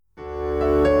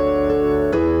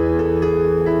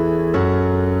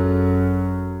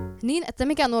että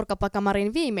mikä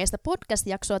Nurkkapakamarin viimeistä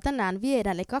podcast-jaksoa tänään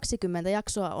viedään, eli 20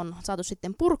 jaksoa on saatu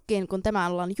sitten purkkiin, kun tämä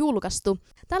ollaan julkaistu.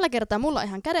 Tällä kertaa mulla on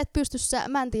ihan kädet pystyssä,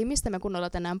 mä en tiedä mistä me kunnolla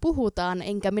tänään puhutaan,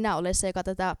 enkä minä ole se, joka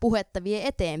tätä puhetta vie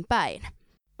eteenpäin.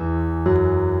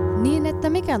 Niin, että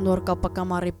mikä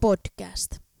Nurkkapakamari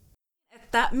podcast?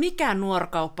 Että mikä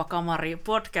Nuorkauppakamari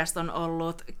podcast on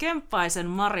ollut Kemppaisen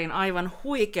Marin aivan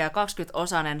huikea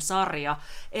 20-osainen sarja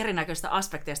erinäköistä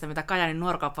aspekteista, mitä Kajaanin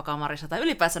Nuorkauppakamarissa tai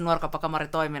ylipäänsä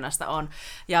Nuorkauppakamari-toiminnasta on.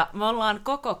 Ja me ollaan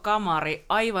koko kamari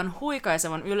aivan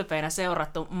huikaisevan ylpeinä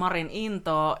seurattu Marin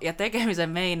intoa ja tekemisen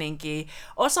meininkiä,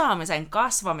 osaamisen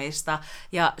kasvamista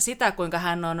ja sitä, kuinka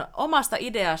hän on omasta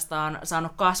ideastaan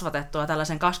saanut kasvatettua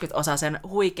tällaisen 20-osaisen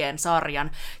huikean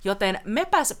sarjan. Joten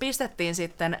mepäs pistettiin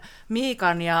sitten Miikan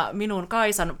ja minun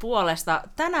Kaisan puolesta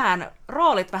tänään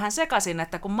roolit vähän sekaisin,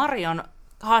 että kun Mari on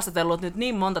haastatellut nyt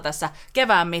niin monta tässä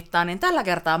kevään mittaan, niin tällä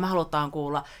kertaa me halutaan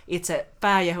kuulla itse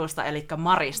pääjehusta, eli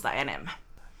Marista enemmän.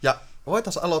 Ja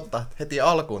voitaisiin aloittaa heti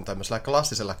alkuun tämmöisellä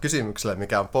klassisella kysymyksellä,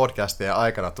 mikä on podcastien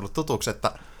aikana tullut tutuksi,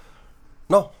 että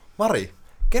no Mari,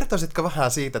 kertoisitko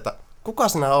vähän siitä, että kuka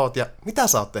sinä oot ja mitä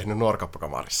sä oot tehnyt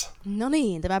Nuorkauppakamarissa? No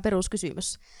niin, tämä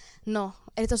peruskysymys. No,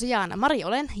 eli tosiaan Mari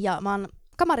olen ja mä oon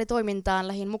kamaritoimintaan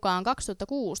lähdin mukaan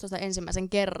 2016 ensimmäisen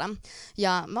kerran.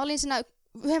 Ja mä olin siinä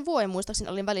yhden vuoden muistaakseni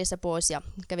olin välissä pois ja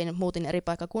muutin eri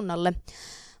paikkakunnalle.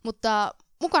 Mutta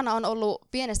mukana on ollut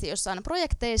pienesti jossain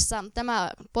projekteissa.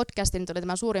 Tämä podcasti nyt oli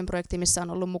tämä suurin projekti, missä on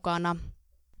ollut mukana.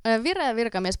 Vire- ja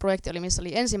virkamiesprojekti oli, missä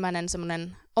oli ensimmäinen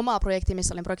semmoinen oma projekti,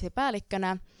 missä olin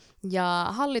projektipäällikkönä. Ja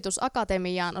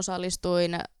Hallitusakatemiaan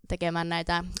osallistuin tekemään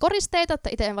näitä koristeita, että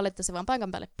itse en valitettavasti vaan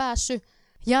paikan päälle päässyt.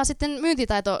 Ja sitten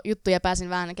myyntitaitojuttuja pääsin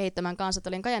vähän kehittämään kanssa, että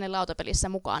olin Kajaanin lautapelissä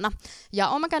mukana. Ja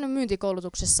olen käynyt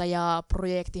myyntikoulutuksessa ja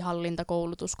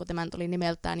projektihallintakoulutus, kun tämä oli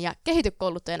nimeltään, ja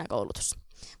kehitykouluttajana koulutus.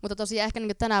 Mutta tosiaan ehkä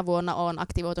niin tänä vuonna olen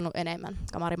aktivoitunut enemmän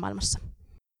kamarimaailmassa.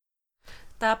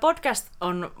 Tämä podcast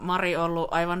on, Mari,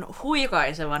 ollut aivan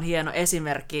huikaisevan hieno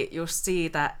esimerkki just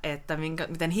siitä, että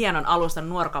miten hienon alustan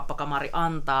Nuorkauppakamari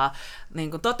antaa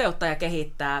niin kuin toteuttaa ja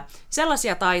kehittää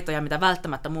sellaisia taitoja, mitä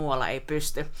välttämättä muualla ei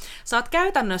pysty. Sä oot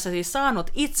käytännössä siis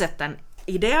saanut itse tämän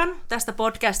idean tästä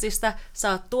podcastista,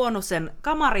 sä oot tuonut sen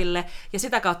kamarille ja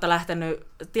sitä kautta lähtenyt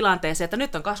tilanteeseen, että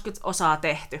nyt on 20 osaa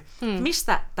tehty.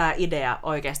 Mistä tämä idea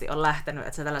oikeasti on lähtenyt,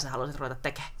 että sä tällaisen haluaisit ruveta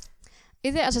tekemään?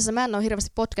 Itse asiassa mä en ole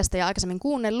hirveästi podcasteja aikaisemmin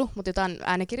kuunnellut, mutta jotain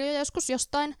äänikirjoja joskus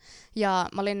jostain. Ja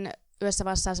mä olin yhdessä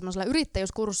vaiheessa semmoisella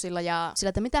yrittäjyyskurssilla ja sillä,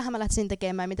 että mitähän mä lähtisin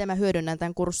tekemään, miten mä hyödynnän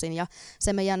tämän kurssin. Ja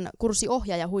se meidän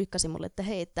kurssiohjaaja huikkasi mulle, että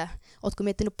hei, että ootko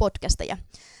miettinyt podcasteja?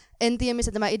 En tiedä,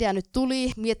 mistä tämä idea nyt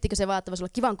tuli. Miettikö se vaan, että voisi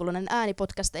olla kivankuloinen ääni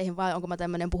podcasteihin vai onko mä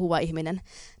tämmöinen puhuva ihminen.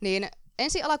 Niin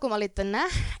ensin alkuun mä olin, että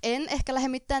en ehkä lähde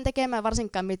mitään tekemään,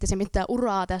 varsinkaan miettisin mitään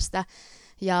uraa tästä.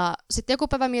 Ja sitten joku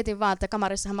päivä mietin vaan, että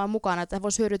kamarissahan mä oon mukana, että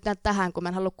voisi hyödyntää tähän, kun mä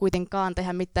en halua kuitenkaan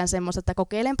tehdä mitään semmoista, että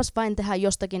kokeilenpas vain tehdä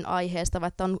jostakin aiheesta,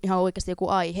 vaikka on ihan oikeasti joku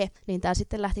aihe. Niin tää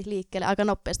sitten lähti liikkeelle aika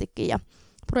nopeastikin ja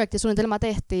projektisuunnitelma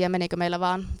tehtiin ja menikö meillä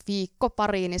vaan viikko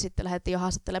pariin, niin sitten lähdettiin jo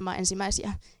haastattelemaan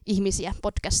ensimmäisiä ihmisiä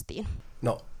podcastiin.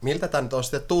 No, miltä tämä nyt on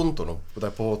sitten tuntunut?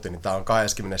 Kuten puhuttiin, niin tämä on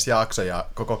 20. jakso ja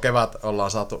koko kevät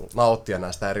ollaan saatu nauttia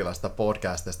näistä erilaisista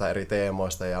podcasteista, eri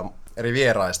teemoista ja eri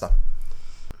vieraista.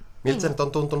 Miltä se nyt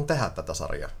on tuntunut tehdä tätä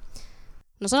sarjaa?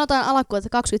 No sanotaan alkuun, että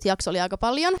 20 jaksoa oli aika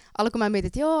paljon. Alkuun mä mietin,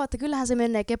 että että kyllähän se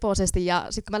menee keposesti ja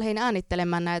sitten kun mä lähdin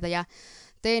äänittelemään näitä ja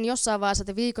tein jossain vaiheessa,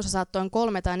 että viikossa saattoin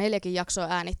 3 tai 4 jaksoa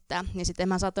äänittää, niin sitten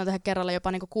mä saattoin tehdä kerralla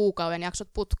jopa niin kuukauden jaksot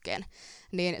putkeen.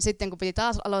 Niin sitten kun piti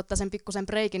taas aloittaa sen pikkusen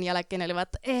breikin jälkeen, niin oli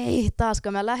että ei,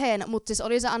 taasko mä lähden. Mutta siis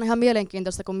oli se aina ihan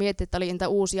mielenkiintoista, kun miettii, että oli niitä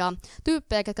uusia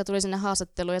tyyppejä, jotka tuli sinne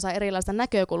haastatteluun ja sai erilaista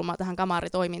näkökulmaa tähän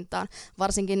kamaritoimintaan.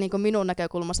 Varsinkin niin kuin minun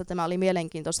näkökulmasta tämä oli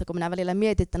mielenkiintoista, kun minä välillä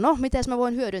mietin, että no, miten mä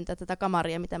voin hyödyntää tätä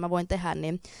kamaria, mitä mä voin tehdä.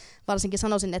 Niin varsinkin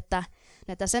sanoisin, että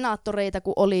näitä senaattoreita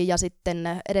kun oli ja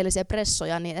sitten edellisiä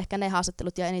pressoja, niin ehkä ne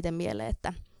haastattelut jäi eniten mieleen,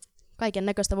 että kaiken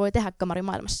näköistä voi tehdä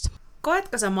kamarimaailmassa.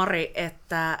 Koetko sä, Mari,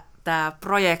 että tämä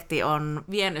projekti on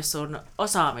vienyt sun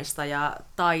osaamista ja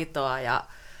taitoa ja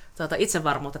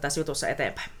itsevarmuutta tässä jutussa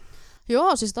eteenpäin?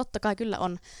 Joo, siis totta kai kyllä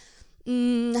on.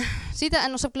 Siitä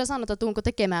en osaa kyllä sanoa, että tuunko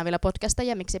tekemään vielä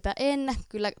podcastia, miksipä en.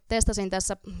 Kyllä testasin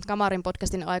tässä Kamarin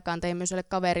podcastin aikaan, tein myös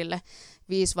kaverille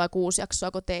 5 vai 6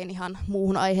 jaksoa, kun tein ihan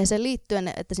muuhun aiheeseen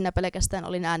liittyen, että siinä pelkästään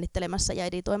olin äänittelemässä ja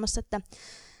editoimassa, että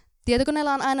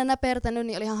tietokoneella on aina näpertänyt,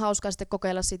 niin oli ihan hauskaa sitten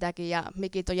kokeilla sitäkin, ja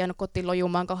mikit on jäänyt kotiin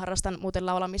lojumaan, kun harrastan muuten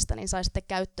laulamista, niin sai sitten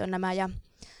käyttöön nämä, ja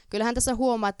kyllähän tässä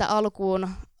huomaa, että alkuun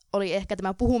oli ehkä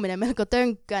tämä puhuminen melko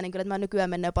tönkkää, niin kyllä tämä nykyään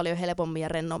menee paljon helpommin ja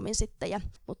rennommin sitten,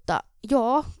 mutta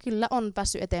joo, kyllä on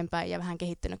päässyt eteenpäin ja vähän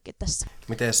kehittynytkin tässä.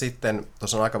 Miten sitten,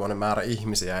 tuossa on aikamoinen määrä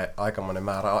ihmisiä ja aikamoinen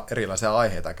määrä erilaisia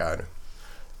aiheita käynyt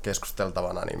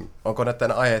keskusteltavana, niin onko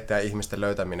näiden aiheiden ja ihmisten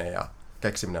löytäminen ja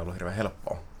keksiminen ollut hirveän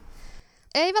helppoa?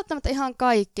 Ei välttämättä ihan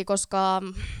kaikki, koska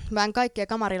mä en kaikkia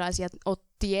kamarilaisia ole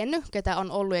tiennyt, ketä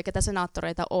on ollut ja ketä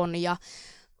senaattoreita on. Ja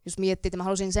jos miettii, että mä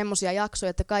halusin semmoisia jaksoja,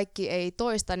 että kaikki ei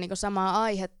toista niin samaa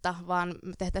aihetta, vaan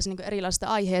tehtäisiin niin erilaisista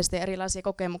aiheista ja erilaisia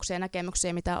kokemuksia ja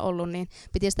näkemyksiä, mitä on ollut, niin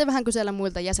piti sitten vähän kysellä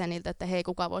muilta jäseniltä, että hei,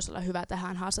 kuka voisi olla hyvä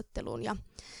tähän haastatteluun. Ja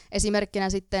esimerkkinä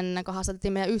sitten, kun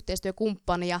haastatteltiin meidän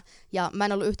yhteistyökumppania, ja mä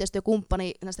en ollut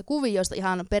yhteistyökumppani näistä kuvioista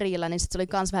ihan perillä, niin sitten se oli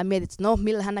kans vähän mietitty, että no,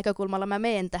 millähän näkökulmalla mä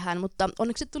meen tähän, mutta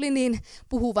onneksi tuli niin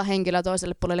puhuva henkilö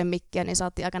toiselle puolelle mikkiä, niin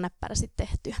saatiin aika näppärästi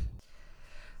tehtyä.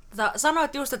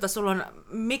 Sanoit just, että sulla on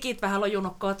mikit vähän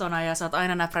lojunut kotona ja sä oot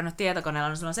aina näprännyt tietokoneella,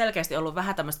 niin sulla on selkeästi ollut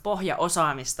vähän tämmöistä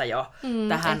pohjaosaamisella jo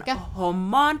tähän ehkä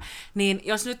hommaan. Niin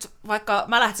jos nyt vaikka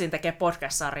mä lähtisin tekemään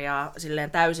podcast-sarjaa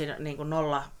silleen täysin niin kuin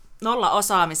nolla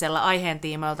osaamisella aiheen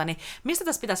tiimoilta, niin mistä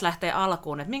tässä pitäisi lähteä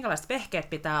alkuun? Että minkälaiset vehkeet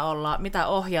pitää olla, mitä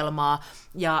ohjelmaa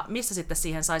ja missä sitten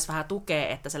siihen saisi vähän tukea,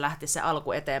 että se lähtisi se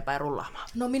alku eteenpäin rullaamaan?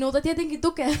 No minulta tietenkin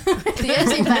tukea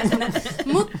ensimmäisenä,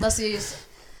 mutta siis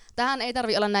tähän ei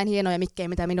tarvitse olla näin hienoja mikkejä,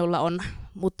 mitä minulla on,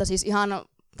 mutta siis ihan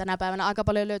tänä päivänä aika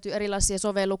paljon löytyy erilaisia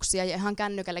sovelluksia ja ihan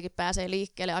kännykälläkin pääsee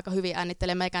liikkeelle aika hyvin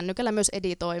äänittelemään ja kännykällä myös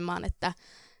editoimaan, että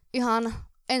ihan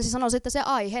ensin sanoisin, että se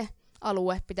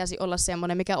aihealue pitäisi olla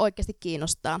semmoinen, mikä oikeasti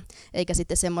kiinnostaa, eikä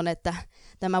sitten semmoinen, että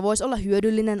tämä voisi olla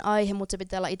hyödyllinen aihe, mutta se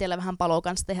pitää olla itsellä vähän palo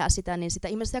kanssa tehdä sitä, niin sitä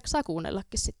ihmiset jaksaa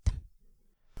kuunnellakin sitten.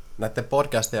 Näiden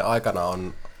podcastien aikana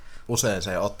on usein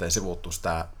se otteen sivuttu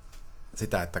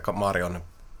sitä, että Kamari on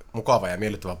mukava ja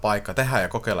miellyttävä paikka tehdä ja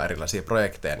kokeilla erilaisia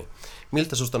projekteja, niin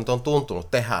miltä susta nyt on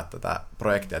tuntunut tehdä tätä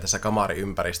projektia tässä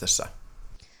Kamari-ympäristössä?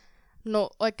 No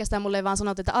oikeastaan mulle ei vaan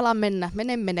sanottu, että ala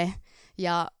mene.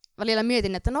 Ja välillä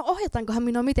mietin, että no ohjataankohan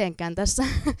minua mitenkään tässä,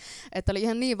 että oli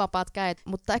ihan niin vapaat kädet,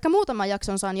 mutta ehkä muutaman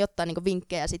jakson saan jotain niin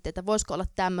vinkkejä sitten, että voisiko olla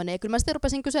tämmöinen. Ja kyllä mä sitten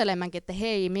rupesin kyselemäänkin, että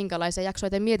hei, minkälaisia jaksoja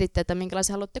te mietitte, että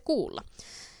minkälaisia haluatte kuulla.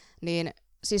 Niin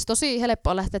siis tosi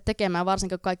helppoa lähteä tekemään,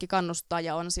 varsinkin kun kaikki kannustaa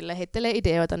ja on sille heittelee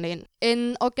ideoita, niin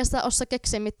en oikeastaan osaa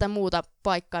keksiä mitään muuta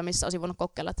paikkaa, missä olisi voinut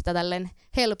kokeilla tätä tälleen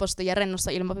helposti ja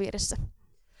rennossa ilmapiirissä.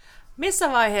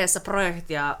 Missä vaiheessa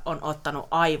projektia on ottanut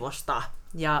aivosta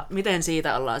ja miten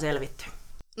siitä ollaan selvitty?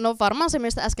 No varmaan se,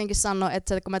 mistä äskenkin sanoin,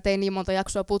 että kun mä tein niin monta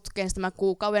jaksoa putkeen, sitten mä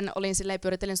kuukauden olin silleen,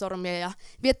 pyörittelin sormia ja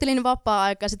viettelin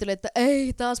vapaa-aikaa, sitten tuli, että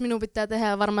ei, taas minun pitää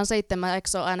tehdä, varmaan 7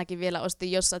 jaksoa ainakin vielä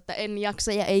ostin jossain, että en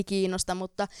jaksa ja ei kiinnosta,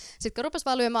 mutta sitten kun rupesi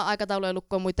vaan lyömään aikatauluja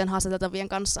lukkoon muiden haastateltavien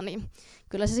kanssa, niin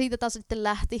kyllä se siitä taas sitten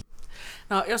lähti.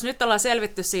 No jos nyt ollaan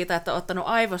selvitty siitä, että on ottanut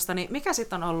aivosta, niin mikä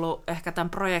sitten on ollut ehkä tämän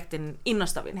projektin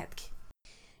innostavin hetki?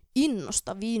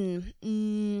 Innostavin?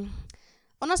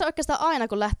 Onhan se oikeastaan aina,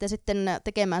 kun lähtee sitten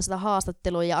tekemään sitä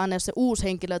haastattelua ja aina jos se uusi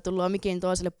henkilö tulee mikin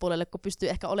toiselle puolelle, kun pystyy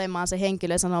ehkä olemaan se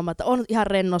henkilö ja sanomaan, että on ihan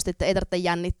rennosti, että ei tarvitse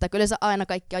jännittää. Kyllä se aina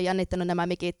kaikki on jännittänyt nämä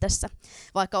mikit tässä.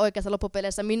 Vaikka oikeastaan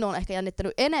loppupeleissä minun on ehkä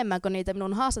jännittänyt enemmän kuin niitä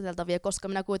minun haastateltavia, koska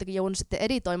minä kuitenkin joudun sitten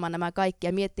editoimaan nämä kaikki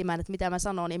ja miettimään, että mitä mä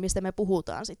sanon ja mistä me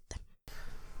puhutaan sitten.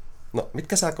 No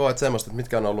mitkä sä koet semmoista, että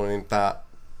mitkä on ollut niin tää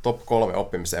top 3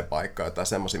 oppimiseen paikkaa tai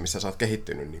semmoisia, missä sä oot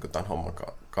kehittynyt niin tämän homman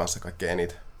kanssa kaikkein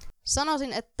eniten?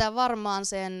 Sanoisin, että varmaan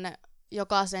sen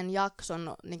jokaisen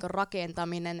jakson niin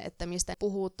rakentaminen, että mistä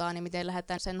puhutaan ja miten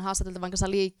lähdetään sen haastateltavan kanssa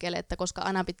liikkeelle, että koska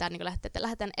aina pitää niin lähteä, että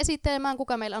lähdetään esittelemään,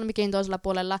 kuka meillä on mikin toisella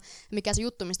puolella, mikä se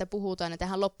juttu, mistä puhutaan, ja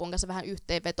tehdään loppuun kanssa vähän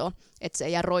yhteenveto, että se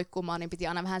ei jää roikkumaan, niin piti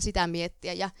aina vähän sitä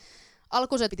miettiä. Ja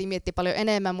alkuun se piti miettiä paljon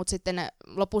enemmän, mutta sitten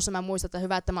lopussa mä muistan, että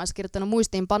hyvä, että mä olisin kirjoittanut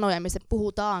muistiinpanoja, mistä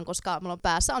puhutaan, koska mulla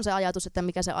päässä on se ajatus, että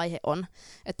mikä se aihe on.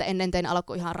 Että ennen tein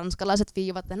alkoi ihan ranskalaiset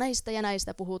viivat, että näistä ja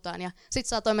näistä puhutaan. Ja sit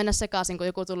saatoin mennä sekaisin, kun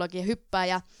joku tullakin hyppää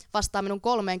ja vastaa minun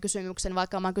 3 kysymyksen,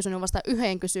 vaikka mä oon kysynyt vasta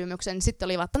 1 kysymyksen. Niin sitten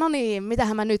oli vaan, että no niin,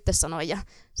 mitähän mä nyt sanoin. Ja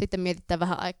sitten mietitään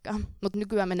vähän aikaa. Mutta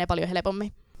nykyään menee paljon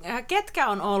helpommin. Ketkä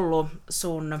on ollut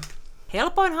sun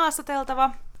helpoin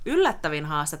haastateltava, yllättävin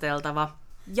haastateltava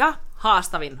ja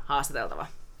haastavin haastateltava?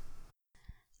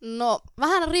 No,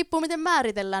 vähän riippuu miten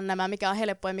määritellään nämä, mikä on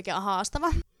helppo ja mikä on haastava.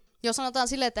 Jos sanotaan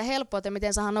silleen, että helppo, ja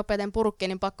miten saadaan nopeiten purkkiin,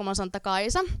 niin pakko mä sanoa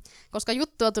Kaisa, koska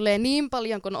juttua tulee niin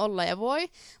paljon kuin olla ja voi,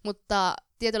 mutta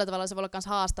tietyllä tavalla se voi olla myös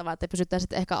haastavaa, että pysytään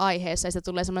sitten ehkä aiheessa ja se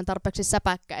tulee semmoinen tarpeeksi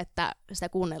säpäkkä, että sitä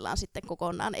kuunnellaan sitten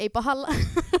kokonaan, ei pahalla.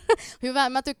 Hyvä,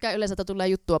 mä tykkään yleensä, että tulee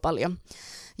juttua paljon.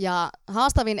 Ja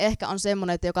haastavin ehkä on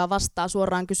semmoinen, että joka vastaa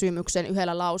suoraan kysymykseen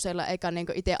yhdellä lauseella, eikä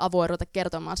niinku itse avoiruuta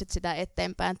kertomaan sit sitä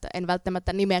eteenpäin. Että en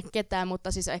välttämättä nimeä ketään,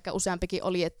 mutta siis ehkä useampikin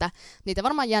oli, että niitä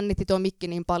varmaan jännitti tuo mikki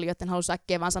niin paljon, että en halusi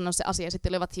äkkiä vaan sanoa se asia ja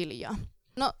sitten olivat hiljaa.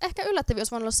 No ehkä yllättävin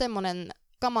olisi voinut olla semmoinen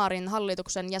Kamarin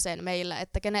hallituksen jäsen meillä,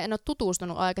 että kenen en ole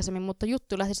tutustunut aikaisemmin, mutta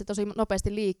juttu lähti tosi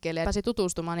nopeasti liikkeelle ja pääsi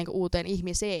tutustumaan niinku uuteen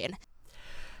ihmiseen.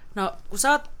 No, kun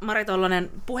sä oot, Mari,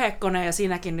 tollanen puhekone ja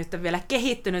siinäkin nyt vielä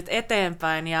kehittynyt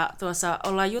eteenpäin ja tuossa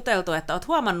ollaan juteltu, että oot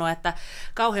huomannut, että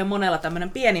kauhean monella tämmöinen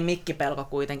pieni mikkipelko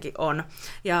kuitenkin on.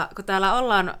 Ja kun täällä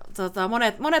ollaan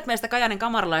monet meistä Kajaanin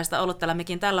kamarilaisista ollut täällä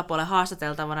mikin tällä puolella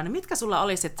haastateltavana, niin mitkä sulla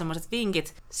olisi sitten semmoiset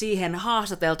vinkit siihen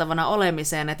haastateltavana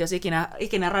olemiseen, että jos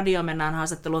ikinä radio mennään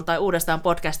haastatteluun tai uudestaan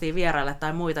podcastiin vieraille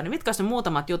tai muita, niin mitkä olisi ne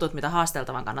muutamat jutut, mitä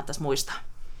haasteltavan kannattaisi muistaa?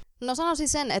 No sanoisin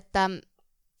sen, että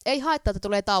ei haittaa, että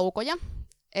tulee taukoja,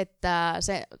 että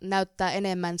se näyttää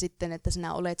enemmän sitten, että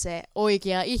sinä olet se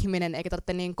oikea ihminen, eikä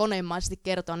tarvitse niin konemaisesti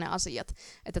kertoa ne asiat.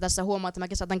 Että tässä huomaa, että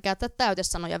mäkin saatan käyttää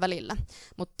täytesanoja välillä.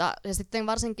 Mutta ja sitten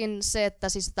varsinkin se, että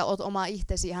oot oma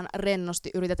itsesi ihan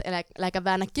rennosti, yrität äläkä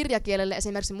väännä kirjakielelle.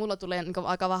 Esimerkiksi mulla tulee niin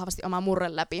aika vahvasti oma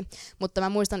murre läpi. Mutta mä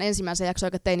muistan ensimmäisen jakson,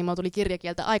 joka tein, niin mulla tuli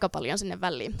kirjakieltä aika paljon sinne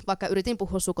väliin. Vaikka yritin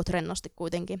puhua sukut rennosti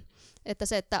kuitenkin. Että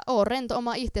se, että oo rento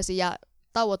oma itsesi ja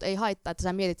tauot ei haittaa, että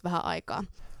sä mietit vähän aikaa.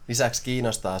 Lisäksi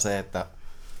kiinnostaa se, että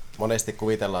monesti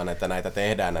kuvitellaan, että näitä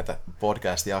tehdään, näitä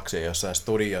podcast-jaksoja jossain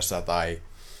studiossa tai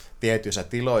tietyissä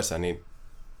tiloissa, niin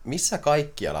missä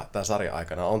kaikkialla tämän sarjan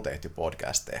aikana on tehty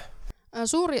podcasteja?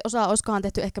 Suuri osa olisikohan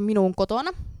tehty ehkä minun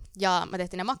kotona. Ja mä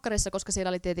tehtiin ne makkarissa, koska siellä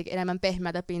oli tietenkin enemmän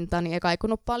pehmeätä pintaa, niin ei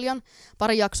kaikunut paljon.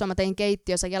 Pari jaksoa mä tein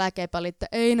keittiössä jälkeenpäin, että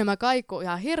ei nämä kaiku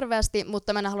ihan hirveästi,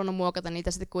 mutta mä en halunnut muokata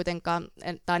niitä sitten kuitenkaan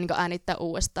tai niin äänittää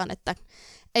uudestaan, että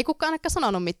ei kukaan ehkä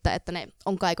sanonut mitään, että ne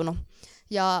on kaikunut.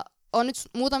 Ja on nyt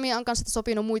muutamia on kanssa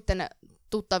sopinut muiden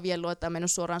tuttavien luota ja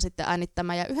mennyt suoraan sitten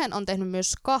äänittämään. Ja yhden on tehnyt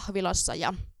myös kahvilassa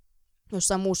ja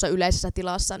jossain muussa yleisessä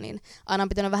tilassa, niin aina on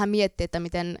pitänyt vähän miettiä, että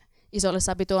miten isolle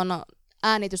saapi tuon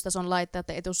äänitystason laittaa,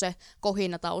 että ei tule se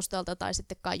kohina taustalta tai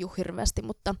sitten kaiju hirveästi,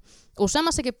 mutta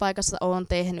useammassakin paikassa olen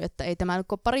tehnyt, että ei tämä nyt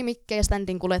kun pari mikkeä ja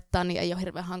standin kuljettaa, niin ei ole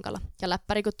hirveän hankala. Ja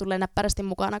läppäri kun tulee näppärästi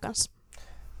mukana kanssa.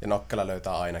 Ja nokkela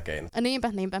löytää aina keinot.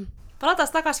 Niinpä. Palataan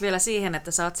takaisin vielä siihen,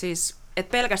 että sä oot siis, et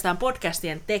pelkästään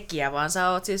podcastien tekijä, vaan sä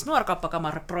oot siis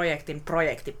Nuorokauppakamarin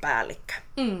projektipäällikkö.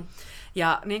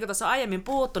 Ja niin kuin tuossa aiemmin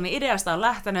puhuttu, niin ideasta on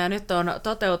lähtenyt ja nyt on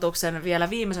toteutuksen vielä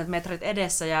viimeiset metrit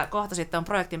edessä ja kohta sitten on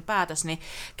projektin päätös. Niin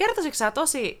kertoisitko sä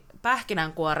tosi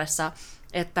pähkinänkuoressa,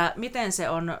 että miten se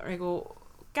on niinku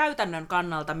käytännön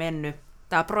kannalta mennyt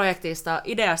tämä projektista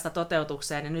ideasta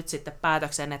toteutukseen ja nyt sitten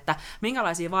päätökseen, että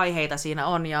minkälaisia vaiheita siinä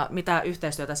on ja mitä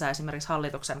yhteistyötä sä esimerkiksi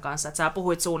hallituksen kanssa, että sä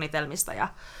puhuit suunnitelmista ja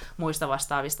muista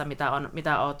vastaavista,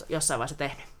 mitä oot jossain vaiheessa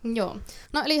tehnyt. Joo.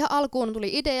 No eli ihan alkuun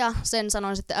tuli idea, sen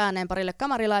sanoin sitten ääneen parille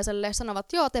kamarilaiselle,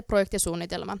 sanovat joo, tee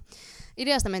projektisuunnitelma.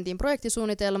 Ideasta mentiin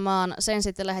projektisuunnitelmaan, sen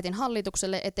sitten lähetin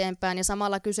hallitukselle eteenpäin ja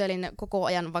samalla kyselin koko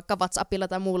ajan vaikka WhatsAppilla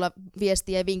tai muulla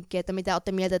viestiä ja vinkkiä, että mitä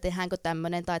olette mieltä, tehdäänkö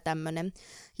tämmöinen tai tämmöinen.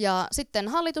 Ja sitten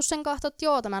hallitus sen kahtoi, että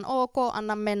joo, tämän ok,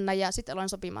 anna mennä ja sitten aloin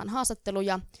sopimaan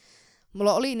haastatteluja.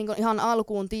 Mulla oli ihan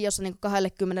alkuun tiedossa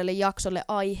 20 jaksolle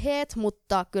aiheet,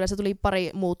 mutta kyllä se tuli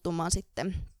pari muuttumaan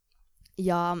sitten.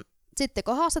 Ja sitten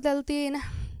kun haastateltiin,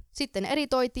 sitten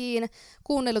editoitiin,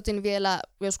 kuunnellutin vielä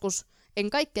joskus, en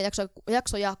kaikkia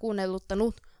jaksoja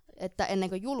kuunnelluttanut, että ennen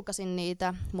kuin julkaisin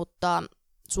niitä, mutta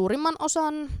suurimman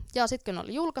osan, ja sitten kun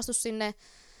oli julkaistu sinne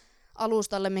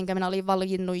alustalle, minkä minä olin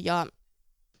valinnut,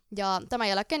 ja tämän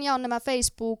jälkeen jaon nämä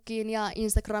Facebookiin ja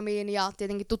Instagramiin, ja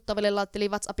tietenkin tuttaville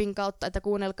laittelin WhatsAppin kautta, että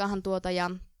kuunnelkaahan tuota,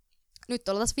 ja nyt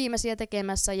ollaan taas viimeisiä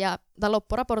tekemässä, ja tämä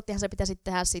loppuraporttihan se pitäisi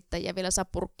tehdä sitten, ja vielä saa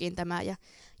purkkiin tämä, ja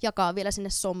jakaa vielä sinne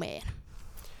someen.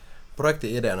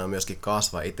 Projektin ideana on myöskin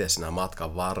kasvaa itse siinä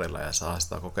matkan varrella ja saa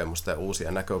sitä kokemusta ja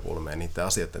uusia näkökulmia niiden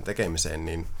asioiden tekemiseen,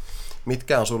 niin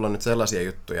mitkä on sulla nyt sellaisia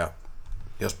juttuja,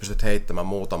 jos pystyt heittämään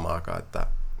muutamaakaan, että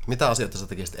mitä asioita sä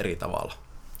tekisit eri tavalla,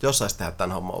 jos saisit tehdä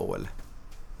tämän homman uudelleen?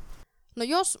 No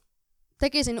jos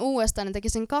tekisin uudestaan, niin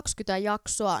tekisin 20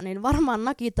 jaksoa, niin varmaan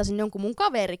nakittaisin jonkun mun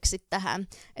kaveriksi tähän,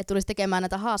 että tulisi tekemään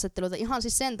näitä haastatteluita ihan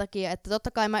siis sen takia, että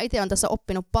totta kai mä itse olen tässä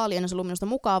oppinut paljon ja se on ollut minusta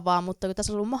mukavaa, mutta kun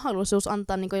tässä on ollut mahdollisuus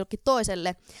antaa niin jollekin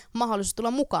toiselle mahdollisuus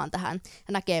tulla mukaan tähän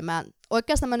ja näkemään.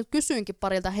 Oikeastaan mä nyt kysyinkin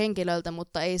parilta henkilöltä,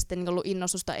 mutta ei sitten ollut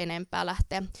innostusta enempää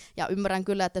lähteä. Ja ymmärrän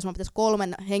kyllä, että jos mä pitäisi 3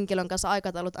 henkilön kanssa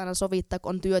aikataulut aina sovittaa, kun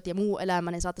on työt ja muu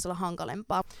elämä, niin saattaisi olla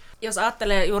hankalempaa. Jos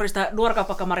ajattelee juuri sitä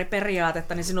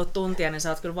Nuorokauppakamariperiaatetta, niin sinut tuntia, niin sä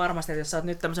oot kyllä varmasti, että jos sä oot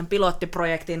nyt tämmöisen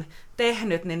pilottiprojektin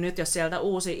tehnyt, niin nyt jos sieltä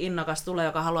uusi innokas tulee,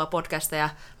 joka haluaa podcasteja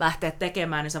lähteä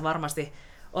tekemään, niin sä varmasti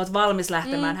oot valmis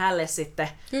lähtemään hälle sitten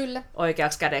kyllä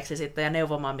oikeaksi kädeksi sitten ja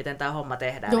neuvomaan, miten tämä homma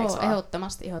tehdään. Joo,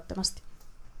 ehdottomasti.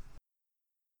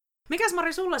 Mikäs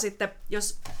Mari sulla sitten,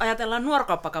 jos ajatellaan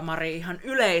nuorkauppakamaria ihan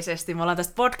yleisesti, me ollaan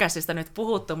tästä podcastista nyt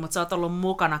puhuttu, mutta sä oot ollut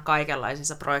mukana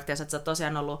kaikenlaisissa projekteissa, että sä oot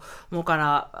tosiaan ollut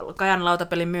mukana Kajan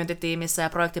lautapelin myyntitiimissä ja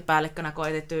projektipäällikkönä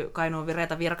koitetty Kainuun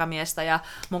vireitä virkamiestä ja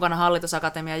mukana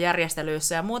Hallitusakatemian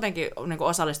järjestelyissä ja muutenkin niin kuin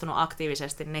osallistunut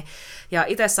aktiivisesti. Niin, ja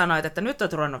itse sanoit, että nyt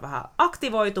oot ruvennut vähän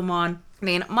aktivoitumaan,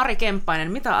 niin Mari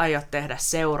Kemppainen, mitä aiot tehdä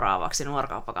seuraavaksi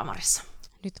nuorkauppakamarissa?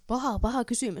 Nyt paha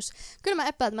kysymys. Kyllä mä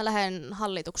epäilen, että mä lähden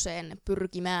hallitukseen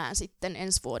pyrkimään sitten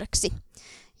ensi vuodeksi.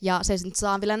 Ja se nyt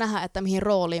saa vielä nähdä, että mihin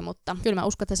rooliin, mutta kyllä mä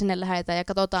uskon, että sinne lähdetään ja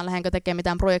katsotaan, lähdenkö tekemään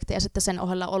mitään projekteja sitten sen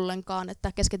ohella ollenkaan,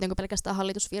 että keskitynkö pelkästään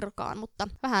hallitusvirkaan, mutta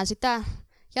vähän sitä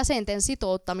jäsenten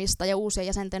sitouttamista ja uusien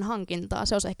jäsenten hankintaa,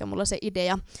 se olisi ehkä mulla se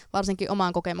idea, varsinkin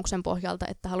oman kokemuksen pohjalta,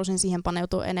 että halusin siihen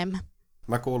paneutua enemmän.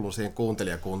 Mä kuulun siihen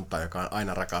kuuntelijakuntaan, joka on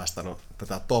aina rakastanut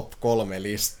tätä top 3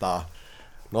 listaa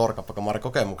nuorkauppakamarin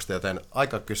kokemuksista, joten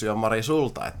aika kysyä Mari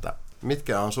sulta, että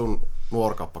mitkä on sun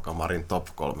nuorkauppakamarin top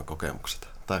 3 kokemukset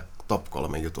tai top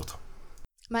 3 jutut?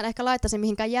 Mä en ehkä laittaisi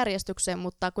mihinkään järjestykseen,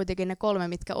 mutta kuitenkin ne 3,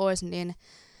 mitkä olisi, niin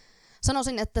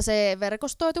sanoisin, että se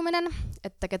verkostoituminen,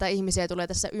 että ketä ihmisiä tulee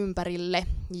tässä ympärille,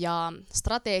 ja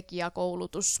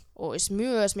strategiakoulutus olisi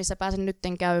myös, missä pääsen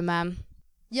nytten käymään.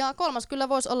 Ja 3 kyllä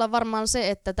voisi olla varmaan se,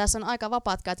 että tässä on aika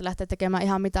vapaat käyt lähteä tekemään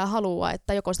ihan mitä haluaa,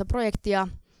 että joko sitä projektia,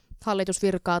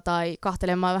 hallitusvirkaa tai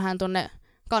kahtelemaan vähän tuonne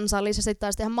kansallisesti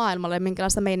tai sitten ihan maailmalle,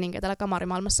 minkälaista meininkiä täällä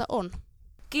kamarimaailmassa on.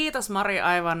 Kiitos Mari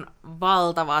aivan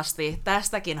valtavasti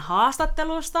tästäkin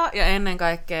haastattelusta ja ennen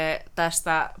kaikkea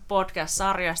tästä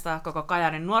podcast-sarjasta koko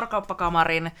Kajaanin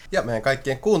nuorkauppakamarin. Ja meidän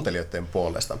kaikkien kuuntelijoiden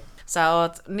puolesta. Sä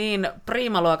oot niin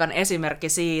priimaluokan esimerkki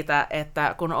siitä,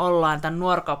 että kun ollaan tämän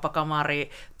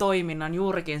nuorkauppakamari-toiminnan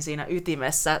juurikin siinä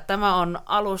ytimessä, tämä on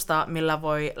alusta, millä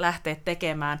voi lähteä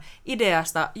tekemään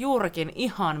ideasta juurikin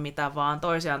ihan mitä vaan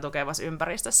toisiaan tukevassa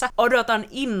ympäristössä. Odotan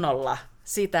innolla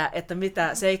sitä, että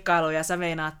mitä seikkailuja sä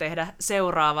meinaat tehdä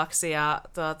seuraavaksi. Ja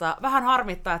vähän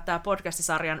harmittaa, että tämä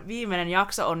podcastisarjan viimeinen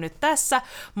jakso on nyt tässä,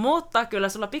 mutta kyllä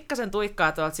sulla pikkasen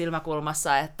tuikkaa tuolta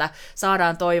silmäkulmassa, että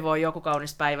saadaan toivoa joku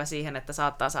kaunis päivä siihen, että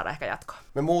saattaa saada ehkä jatkoa.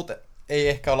 Me muuten ei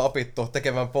ehkä olla opittu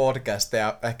tekemään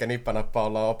podcasteja, ehkä nippanappa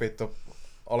ollaan opittu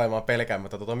olemaan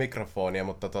pelkäämättä mikrofonia,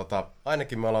 mutta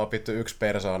ainakin me ollaan opittu yksi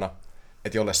persoona,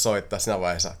 että jolle soittaa siinä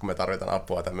vaiheessa, kun me tarvitaan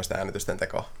apua tämmöistä äänitysten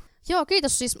tekoa. Joo,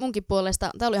 kiitos siis munkin puolesta.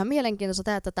 Tämä oli ihan mielenkiintoista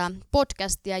tehdä tätä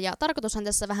podcastia ja tarkoitushan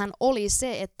tässä vähän oli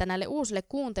se, että näille uusille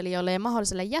kuuntelijoille ja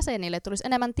mahdollisille jäsenille tulisi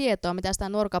enemmän tietoa, mitä sitä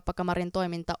nuorkauppakamarin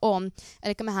toiminta on.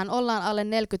 Eli mehän ollaan alle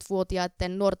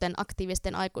 40-vuotiaiden nuorten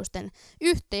aktiivisten aikuisten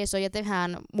yhteisö ja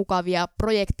tehdään mukavia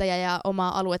projekteja ja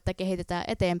omaa aluetta kehitetään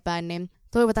eteenpäin, niin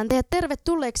toivotan teidät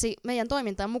tervetulleeksi meidän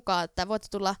toimintaan mukaan, että voitte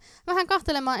tulla vähän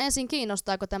kahtelemaan ensin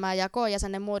kiinnostaako tämä ja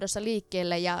K-jäsenen muodossa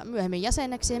liikkeelle ja myöhemmin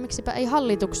jäseneksi ja miksipä ei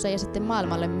hallitukseen ja sitten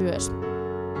maailmalle myös.